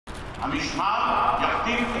המשמר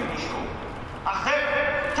יקדים את נשקו. אחר,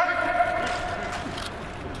 צ'ק!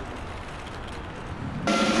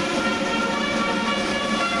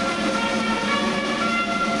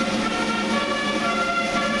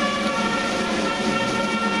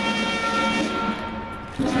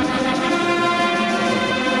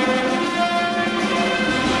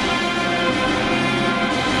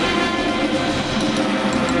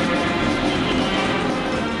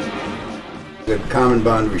 The common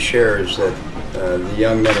bond we share is that the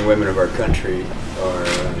young men and women of our country are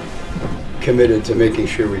committed to making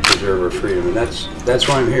sure we preserve our freedom, and that's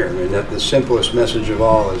why I'm here. I mean, the simplest message of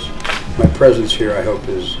all is my presence here, I hope,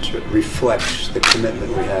 reflects the commitment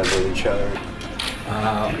we have with each other.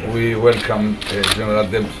 We welcome General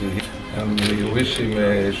Dempsey and we wish him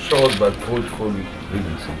a short but fruitful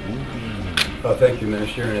presidency. Well, thank you,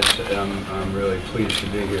 Minister, and I'm really pleased to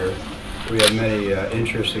be here. We have many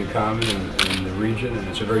interests in common in the region, and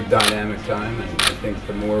it's a very dynamic time, and I think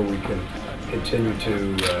the more we can continue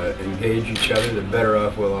to engage each other, the better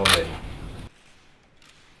off we'll all be.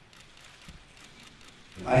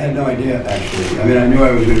 I had no idea, actually. I mean, I knew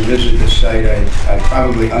I was going to visit this site. I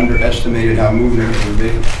probably underestimated how moving it would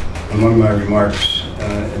be. Among my remarks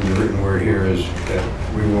in the written word here is that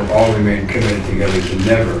we will all remain committed together to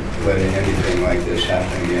never letting anything like this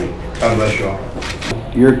happen again. God bless you all.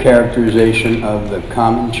 Your characterization of the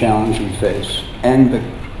common challenge we face and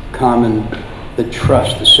the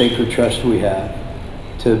trust, the sacred trust we have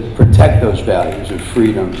to protect those values of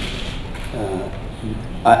freedom,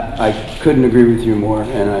 I couldn't agree with you more,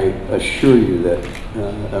 and I assure you that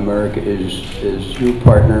America is your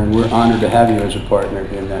partner, and we're honored to have you as a partner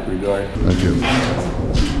in that regard. Thank you.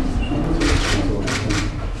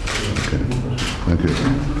 Okay. Thank you.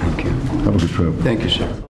 Thank you. Have a good trip. Thank you,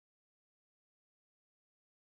 sir.